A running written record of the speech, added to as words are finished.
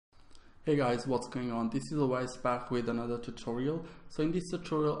Hey guys, what's going on? This is Always back with another tutorial. So in this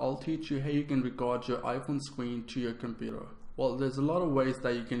tutorial, I'll teach you how you can record your iPhone screen to your computer. Well, there's a lot of ways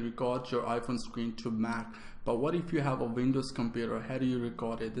that you can record your iPhone screen to Mac, but what if you have a Windows computer? How do you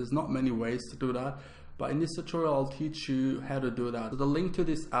record it? There's not many ways to do that, but in this tutorial, I'll teach you how to do that. So the link to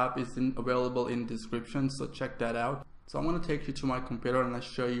this app is available in the description, so check that out. So I'm going to take you to my computer and I'll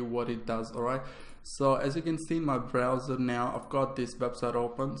show you what it does. Alright, so as you can see in my browser now, I've got this website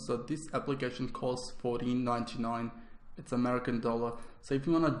open. So this application costs $14.99. It's American dollar. So if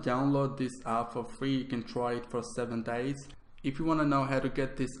you want to download this app for free, you can try it for 7 days. If you want to know how to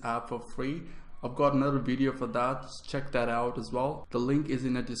get this app for free, I've got another video for that. Just check that out as well. The link is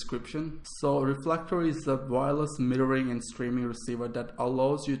in the description. So Reflector is a wireless mirroring and streaming receiver that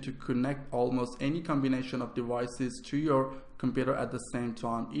allows you to connect almost any combination of devices to your computer at the same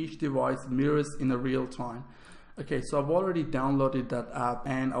time. Each device mirrors in a real time. Okay, so I've already downloaded that app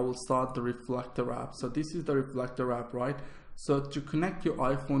and I will start the Reflector app. So this is the Reflector app, right? So to connect your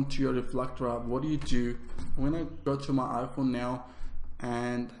iPhone to your Reflector app, what do? I'm gonna go to my iPhone now.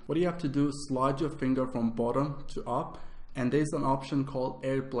 And what you have to do is slide your finger from bottom to up, and there's an option called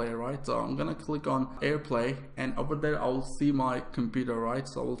AirPlay, right? So I'm gonna click on AirPlay, and over there I will see my computer, right?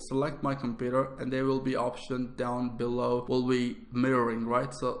 So I will select my computer and there will be option down below will be mirroring,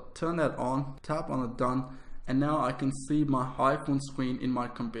 right? So turn that on, tap on it, done, and now I can see my iPhone screen in my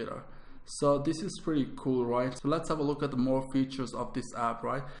computer. So this is pretty cool, right? So let's have a look at the more features of this app,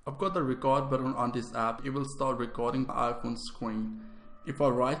 right? I've got the record button on this app. It will start recording the iPhone screen. If I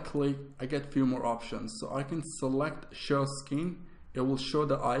right click, I get a few more options. So I can select show screen. It will show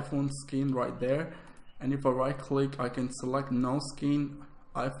the iPhone screen right there. And if I right click, I can select no screen,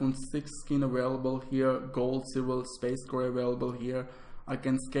 iPhone 6 screen available here, gold, silver, space gray available here. I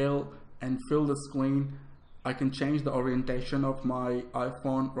can scale and fill the screen. I can change the orientation of my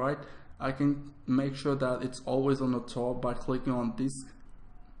iPhone, right? I can make sure that it's always on the top by clicking on this,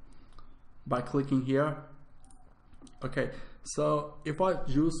 by clicking here. Okay, so if I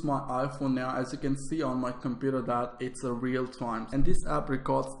use my iPhone now, as you can see on my computer that it's a real time, and this app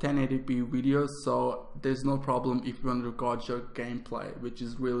records 1080p videos, so there's no problem if you want to record your gameplay, which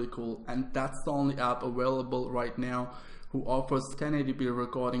is really cool. And that's the only app available right now who offers 1080p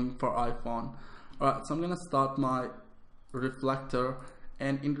recording for iPhone. Alright, so I'm gonna start my Reflector,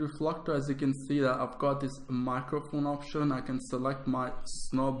 and in Reflector, as you can see that I've got this microphone option. I can select my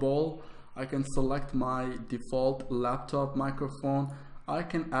snowball. I can select my default laptop microphone. I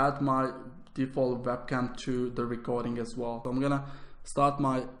can add my default webcam to the recording as well. So I'm gonna start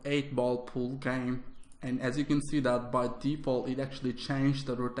my 8-ball pool game, and as you can see that by default it actually changed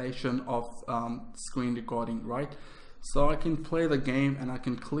the rotation of screen recording, right? So I can play the game and I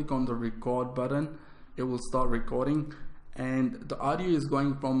can click on the record button. It will start recording, and the audio is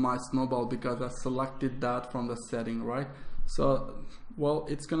going from my snowball because I selected that from the setting, right? So well,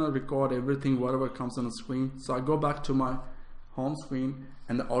 it's gonna record everything, whatever comes on the screen. So I go back to my home screen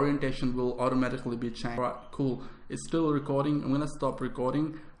and the orientation will automatically be changed. Alright, cool, it's still recording. I'm gonna stop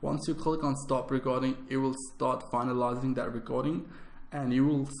recording. Once you click on stop recording, it will start finalizing that recording, and you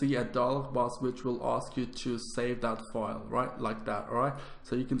will see a dialog box which will ask you to save that file, right? Like that. Alright,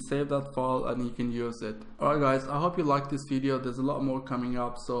 so you can save that file and you can use it. Alright guys, I hope you liked this video. There's a lot more coming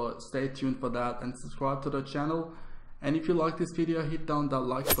up, so stay tuned for that and subscribe to the channel. And if you like this video, hit down that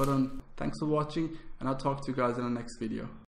like button. Thanks for watching, and I'll talk to you guys in the next video.